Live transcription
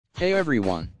Hey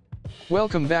everyone!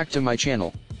 Welcome back to my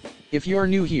channel. If you're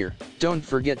new here, don't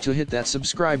forget to hit that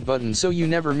subscribe button so you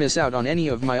never miss out on any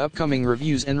of my upcoming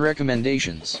reviews and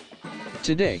recommendations.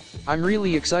 Today, I'm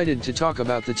really excited to talk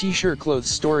about the t-shirt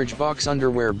clothes storage box,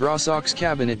 underwear, bra, socks,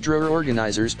 cabinet, drawer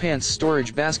organizers, pants,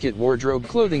 storage basket, wardrobe,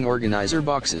 clothing organizer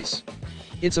boxes.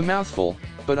 It's a mouthful,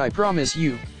 but I promise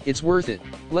you, it's worth it.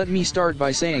 Let me start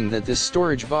by saying that this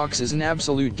storage box is an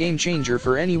absolute game changer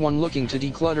for anyone looking to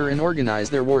declutter and organize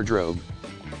their wardrobe.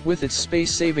 With its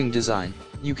space-saving design,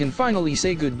 you can finally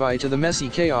say goodbye to the messy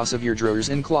chaos of your drawers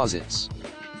and closets.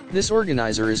 This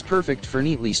organizer is perfect for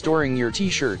neatly storing your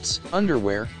t-shirts,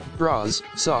 underwear, bras,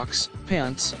 socks,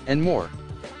 pants, and more.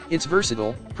 It's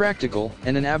versatile, practical,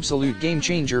 and an absolute game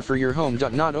changer for your home.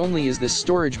 Not only is this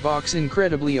storage box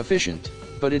incredibly efficient,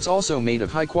 but it's also made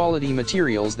of high-quality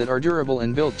materials that are durable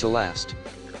and built to last.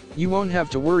 You won't have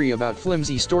to worry about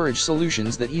flimsy storage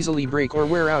solutions that easily break or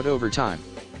wear out over time.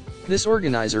 This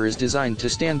organizer is designed to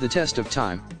stand the test of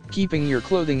time, keeping your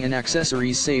clothing and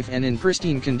accessories safe and in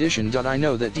pristine condition. I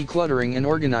know that decluttering and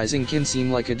organizing can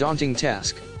seem like a daunting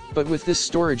task, but with this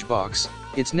storage box,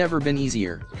 it's never been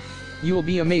easier. You will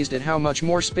be amazed at how much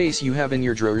more space you have in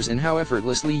your drawers and how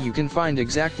effortlessly you can find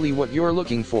exactly what you're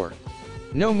looking for.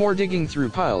 No more digging through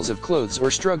piles of clothes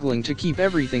or struggling to keep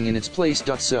everything in its place.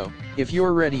 So, if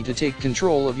you're ready to take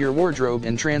control of your wardrobe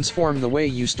and transform the way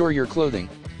you store your clothing,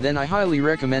 then I highly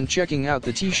recommend checking out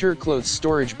the t-shirt clothes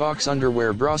storage box,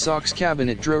 underwear, bra, socks,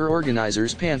 cabinet, drawer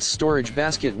organizers, pants, storage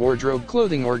basket, wardrobe,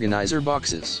 clothing organizer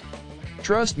boxes.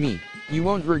 Trust me, you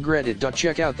won't regret it.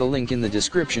 Check out the link in the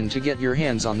description to get your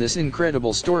hands on this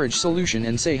incredible storage solution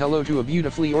and say hello to a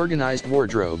beautifully organized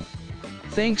wardrobe.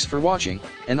 Thanks for watching,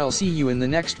 and I'll see you in the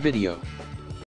next video.